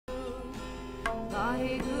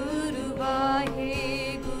Vaheguru,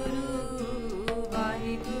 Vaheguru,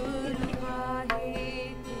 Vaheguru, Vaheguru,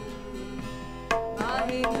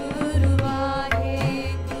 Vaheguru,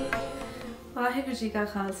 Vaheguru. Vaheguru Ji Ka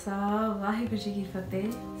Khalsa, Vaheguru Ji Ki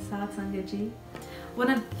Fateh, Sat Sangat Ji. One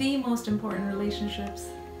of the most important relationships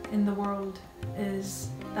in the world is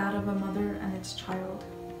that of a mother and its child.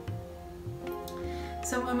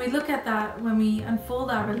 So when we look at that, when we unfold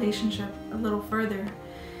that relationship a little further,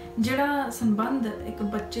 ਜਿਹੜਾ ਸੰਬੰਧ ਇੱਕ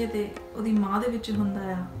ਬੱਚੇ ਤੇ ਉਹਦੀ ਮਾਂ ਦੇ ਵਿੱਚ ਹੁੰਦਾ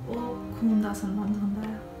ਆ ਉਹ ਖੂਨ ਦਾ ਸੰਬੰਧ ਹੁੰਦਾ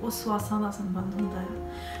ਆ ਉਹ ਸਵਾਸਾਂ ਦਾ ਸੰਬੰਧ ਹੁੰਦਾ ਆ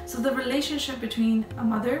So the relationship between a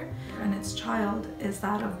mother and its child is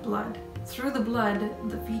that of blood. Through the blood,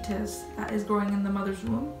 the fetus that is growing in the mother's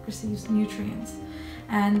womb receives nutrients,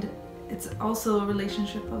 and it's also a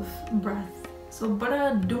relationship of breath. So बड़ा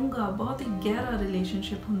डूंगा बहुत ही गहरा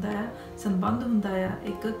relationship ਹੁੰਦਾ है संबंध ਹੁੰਦਾ है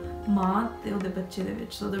एक माँ ते ਉਹਦੇ ਬੱਚੇ ਦੇ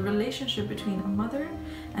ਵਿੱਚ. So the relationship between a mother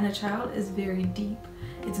and a child is very deep.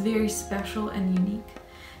 It's very special and unique.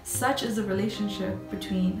 Such is the relationship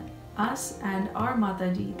between us and our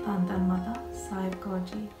Mataji, Tan Tan Mata Sahib Kaur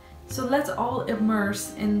Ji. So let's all immerse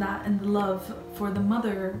in that, in the love for the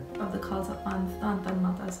mother of the Khalsa Panth, Tan Tan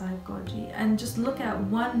Mata Sahib Kaur Ji, and just look at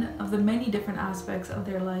one of the many different aspects of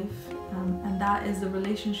their life, and that is the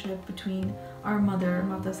relationship between our mother,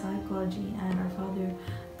 Mata Sahib Kaur Ji, and our father,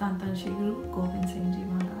 Tan Tan Shri Guru Gobind Singh Ji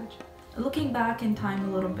Maharaj. Looking back in time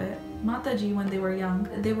a little bit, Mataji, when they were young,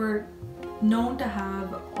 they were known to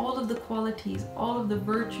have all of the qualities, all of the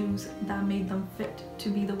virtues that made them fit to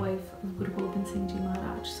be the wife of Guru Gobind Singh Ji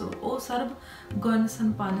Maharaj. So, O Sarb Gun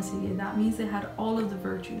Sanpann Siye, that means they had all of the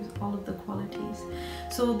virtues, all of the qualities.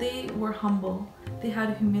 So they were humble, they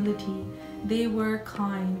had humility, they were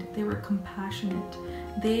kind, they were compassionate,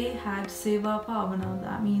 they had seva bhavana,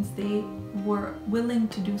 that means they were willing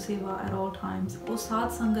to do seva at all times. O Sad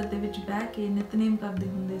Sangat de vich beh ke nitnem karde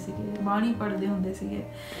hunde sige, Bani padde hunde sige.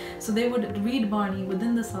 So they would read Bani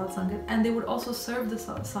within the Sad Sangat, and they would also serve the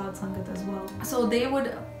Sad Sangat as well. So they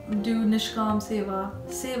would do Nishkam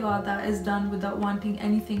seva that is done without wanting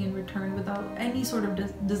anything in return, without any sort of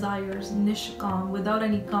desires, Nishkam, without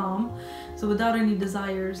any kam, so without any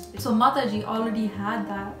desires. So Mataji already had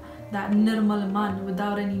that nirmal man,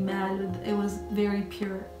 without any mal, it was very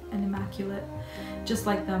pure and immaculate, just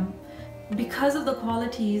like them. Because of the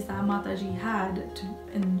qualities that Mataji had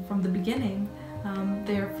from the beginning,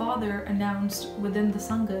 their father announced within the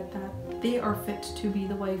Sangat that they are fit to be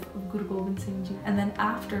the wife of Guru Gobind Singh Ji. And then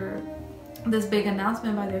after this big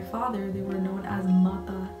announcement by their father, they were known as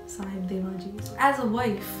Mata Sahib Deva Ji. So as a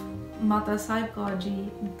wife, Mata Sahib Kaur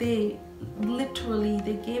Ji, they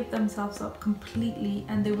gave themselves up completely,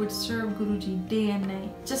 and they would serve Guruji day and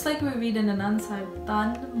night. Just like we read in Anand Sahib,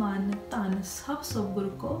 Tan Man Tan Sab Sab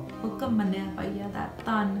Guru Ko Hukam Manya Paiya, that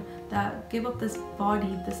Tan, that give up this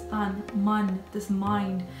body, this Tan, Man, this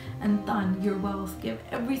mind, and Tan, your wealth, give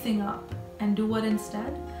everything up and do what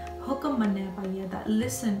instead? Hukam Manya Paiya, that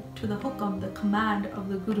listen to the hukam, the command of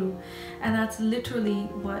the Guru. And that's literally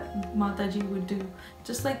what Mataji would do.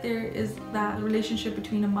 Just like there is that relationship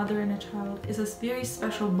between a mother and a child is a very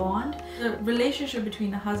special bond, the relationship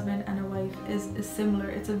between a husband and a wife is similar.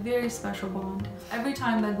 It's a very special bond. Every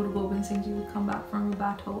time that Guru Gobind Singh Ji would come back from a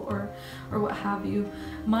battle or what have you,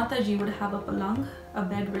 Mataji would have a palang, a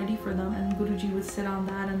bed ready for them, and Guruji would sit on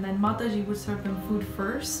that, and then Mataji would serve them food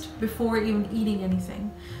first before even eating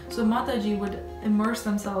anything. So Mataji would immerse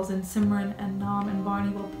themselves in Simran and Nam and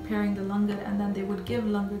Bani while preparing the langar, and then they would give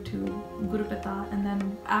langar to Guru Pita, and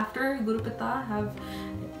then after Guru Pita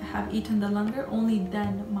have eaten the langar, only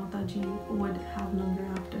then Mataji would have langar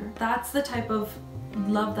after. That's the type of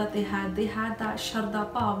love that they had. They had that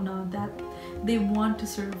Shraddha Bhavna, that they want to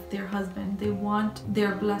serve their husband, they want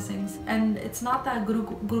their blessings. And it's not that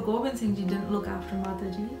Guru Gobind Singh Ji didn't look after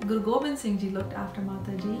Mataji. Guru Gobind Singh Ji looked after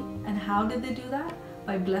Mataji. And how did they do that?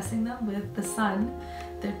 By blessing them with the son,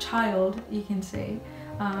 their child, you can say,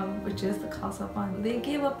 which is the Khalsa Panth. They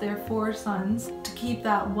gave up their 4 sons to keep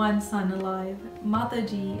that one son alive.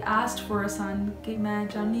 Mataji asked for a son. Ki main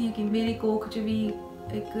chahni hai ki meri kokh ch vi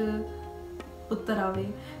ek ਪੁੱਤਰ ਆਵੇ,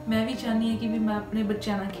 ਮੈਂ ਵੀ ਚਾਹਨੀ ਹਾਂ ਕਿ ਵੀ ਮੈਂ ਆਪਣੇ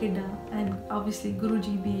ਬੱਚਿਆਂ ਨਾਲ ਖੇਡਾਂ. And obviously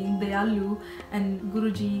Guruji being dayalu, and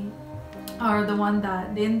Guruji are the one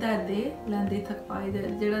that ਦਿੰਦਾ ਦੇ ਲੈਂਦੇ ਥੱਕ ਪਾਏ,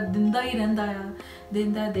 ਜਿਹੜਾ ਦਿੰਦਾ ਹੀ ਰਹਿੰਦਾ ਆ,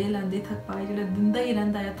 ਦਿੰਦਾ ਦੇ ਲੈਂਦੇ ਥੱਕ ਪਾਏ, ਜਿਹੜਾ ਦਿੰਦਾ ਹੀ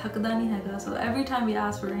ਰਹਿੰਦਾ ਆ, ਥੱਕਦਾ ਨਹੀਂ ਹੈਗਾ. So every time we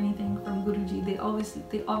ask for anything from Guruji, they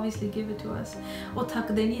obviously give it to us. ਉਹ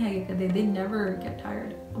ਥੱਕਦੇ ਨਹੀਂ ਹੈਗੇ ਕਦੇ. They never get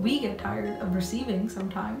tired. We get tired of receiving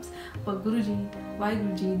sometimes, but Guruji,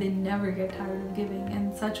 Guruji, they never get tired of giving,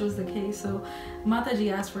 and such was the case. So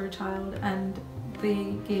Mataji asked for a child, and they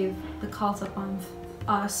gave the Khalsa Panth,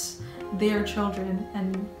 us, their children,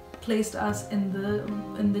 and placed us in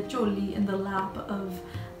the choli, in the lap of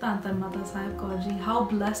Tan Mata Sahib Kaur ji. How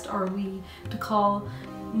blessed are we to call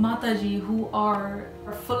Mataji, who are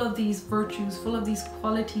full of these virtues, full of these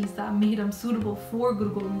qualities that made them suitable for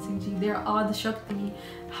Guru Gobind Singh Ji. They're Ad Shakti.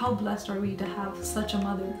 How blessed are we to have such a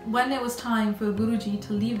mother? When it was time for Guruji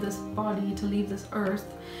to leave this body, to leave this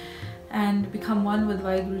earth and become one with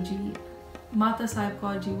Vaheguruji, Mata Sahib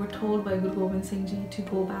Kaur Ji were told by Guru Gobind Singh Ji to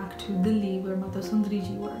go back to Delhi where Mata Sundari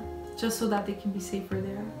Ji were, just so that they can be safer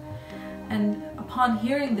there. And upon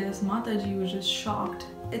hearing this, Mataji was just shocked.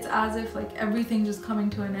 It's as if like everything just coming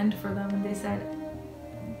to an end for them, and they said,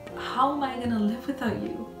 how am I gonna live without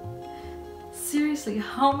you? Seriously,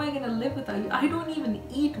 how am I gonna live without you? I don't even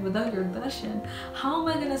eat without your darshan. How am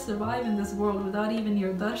I gonna survive in this world without even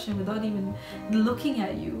your darshan, without even looking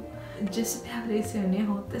at you? जिस प्यारे से होने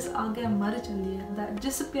हो तिस आगे मर चली है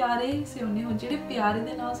जिस प्यारे से होने हो जेडे प्यारे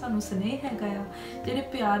दे नाल सानू स्नेह हैगा आ जेडे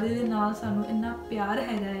प्यारे दे नाल सानू इन्ना प्यार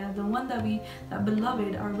हैगा आ the one that we that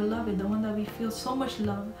beloved our beloved the one that we feel so much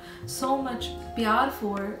love so much प्यार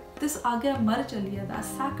for this आगे मर चली है that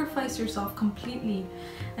sacrifice yourself completely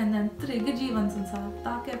and then त्रिग जीवन संसार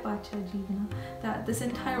ताके पाछे जीवना that this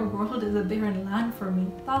entire world is a barren land for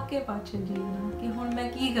me ताके पाछे जीवना कि हुण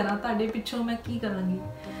मैं की करा ताडे पिछों मैं की करांगी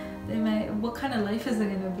what kind of life is it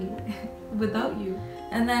going to be without you?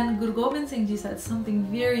 And then Guru Gobind Singh Ji said something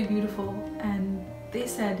very beautiful, and they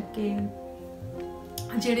said कि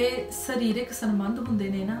ਜਿਹੜੇ ਸਰੀਰਕ ਸੰਬੰਧ ਹੁੰਦੇ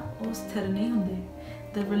ਨੇ ਨਾ ਉਹ ਸਥਿਰ ਨਹੀਂ ਹੁੰਦੇ.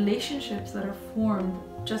 The relationships that are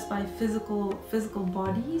formed just by physical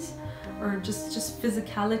bodies or just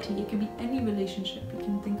physicality, it can be any relationship. You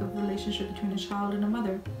can think of a relationship between a child and a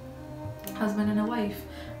mother, husband and a wife,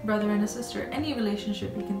 brother and a sister, any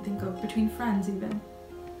relationship you can think of, between friends even.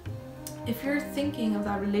 If you're thinking of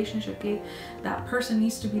that relationship, okay, that person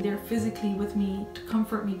needs to be there physically with me, to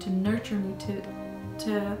comfort me, to nurture me,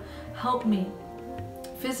 to help me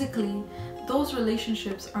physically, those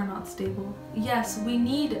relationships are not stable. Yes, we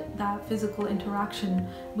need that physical interaction.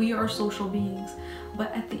 We are social beings.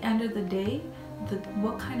 But at the end of the day,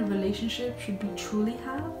 what kind of relationship should we truly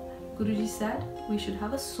have? Guruji said we should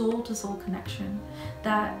have a soul-to-soul connection.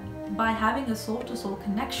 That by having a soul-to-soul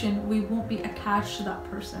connection, we won't be attached to that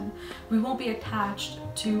person. We won't be attached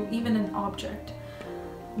to even an object.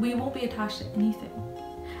 We won't be attached to anything.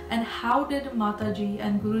 And how did Mataji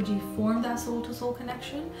and Guruji form that soul-to-soul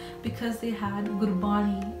connection? Because they had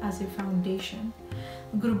Gurbani as their foundation.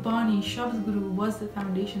 Gurbani, Shabd Guru, was the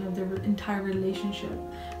foundation of their entire relationship.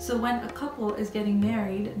 So when a couple is getting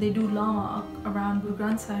married, they do lama around Guru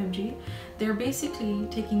Granth Sahib Ji. They're basically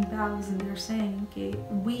taking vows and they're saying, okay,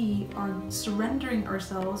 we are surrendering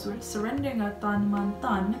ourselves, we're surrendering our tan man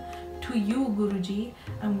tan to you, Guruji,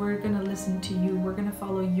 and we're gonna listen to you. We're gonna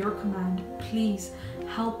follow your command. Please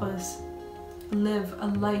help us live a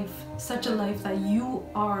life, such a life that you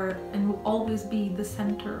are and will always be the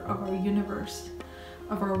center of our universe,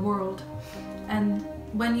 of our world. And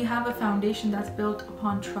when you have a foundation that's built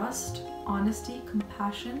upon trust, honesty,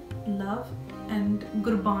 compassion, love, and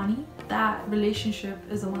Gurbani, that relationship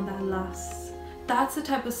is the one that lasts. That's the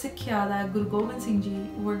type of Sikhya that Guru Gobind Singh Ji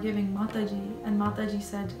were giving Mataji, and Mataji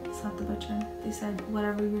said, Satabachan, they said,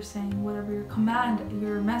 whatever you're saying, whatever your command,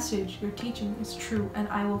 your message, your teaching is true, and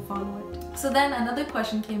I will follow it. So then another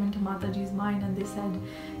question came into Mataji's mind, and they said,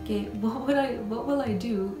 okay, what will I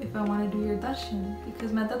do if I want to do your darshan?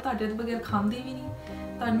 Because main ta tade to bagair khandi vi nahi,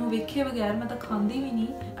 tanu vekhe bagair main ta khandi vi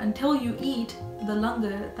nahi. Until you eat the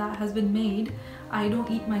langar that has been made, I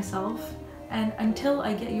don't eat myself. And until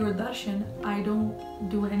I get your darshan, I don't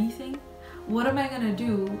do anything. What am I gonna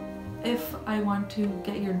do if I want to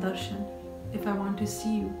get your darshan? If I want to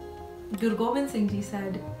see you? Guru Gobind Singh Ji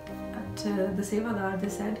said to the Sevadar, they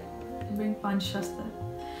said, bring Panch Shastra.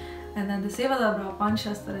 And then the Sevadar brought Panch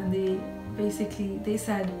Shastra, and they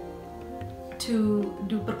said to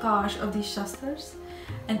do prakash of these Shastras.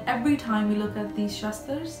 And every time we look at these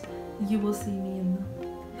Shastras, you will see me in them.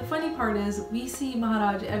 The funny part is, we see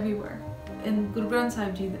Maharaj everywhere. In Guru Granth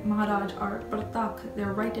Sahib Ji, Maharaj are pratak,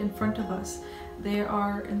 they're right in front of us. They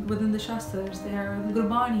are within the Shastras, they are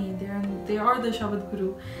Gurbani, they are the Shabad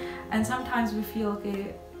Guru. And sometimes we feel,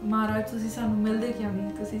 okay, Maharaj, tusi sanu milde kyun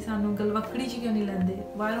nahi? Tusi sanu galwakdi chi kyun nahi lende?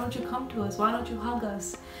 Why don't you come to us? Why don't you hug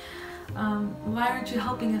us? Why aren't you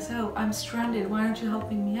helping us out? I'm stranded, why aren't you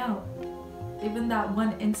helping me out? Even that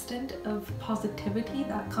one instant of positivity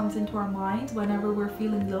that comes into our minds whenever we're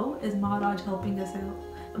feeling low is Maharaj helping us out.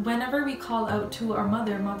 Whenever we call out to our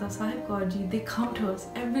mother, Mata Sahib Kaur Ji, they come to us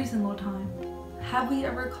every single time. Have we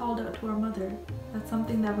ever called out to our mother? That's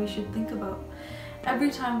something that we should think about. Every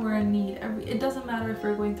time we're in need, it doesn't matter if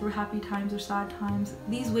we're going through happy times or sad times,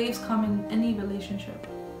 these waves come in any relationship.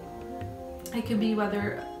 It could be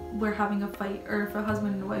whether we're having a fight, or if a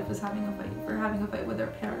husband and wife is having a fight, if we're having a fight with their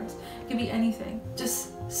parents. It could be anything.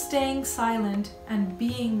 Just staying silent and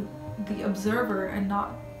being the observer and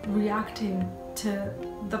not reacting to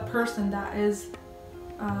the person that is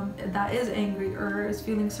angry or is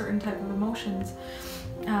feeling certain type of emotions.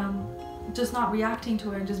 Just not reacting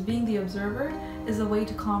to it and just being the observer is a way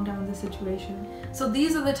to calm down the situation. So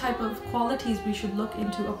these are the type of qualities we should look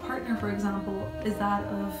into. A partner, for example, is that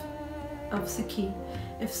of Sikhi.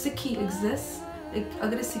 If Sikhi exists,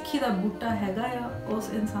 agar Sikhi da butta hega ya us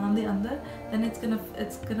insaan de andar, then it's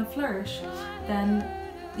gonna flourish. Then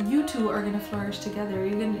you two are gonna flourish together.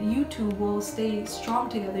 You two will stay strong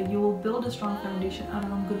together. You will build a strong foundation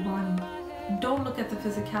around Gurbani. Don't look at the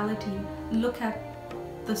physicality. Look at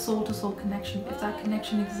the soul-to-soul connection. If that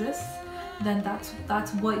connection exists, then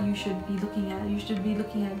that's what you should be looking at. You should be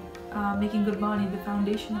looking at making Gurbani the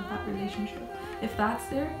foundation of that relationship. If that's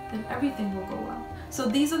there, then everything will go well. So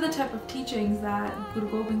these are the type of teachings that Guru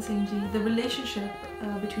Gobind Singh Ji, the relationship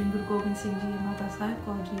between Guru Gobind Singh Ji and Mata Sahib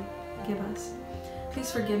Kaur Ji give us. Please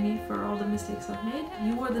forgive me for all the mistakes I've made.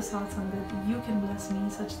 You are the Sat Sangat. You can bless me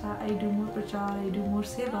such that I do more prachar, I do more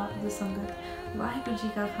seva of the Sangat. Vaheguru Ji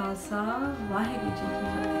ka Khalsa, Vaheguru Ji ki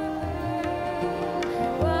Fateh.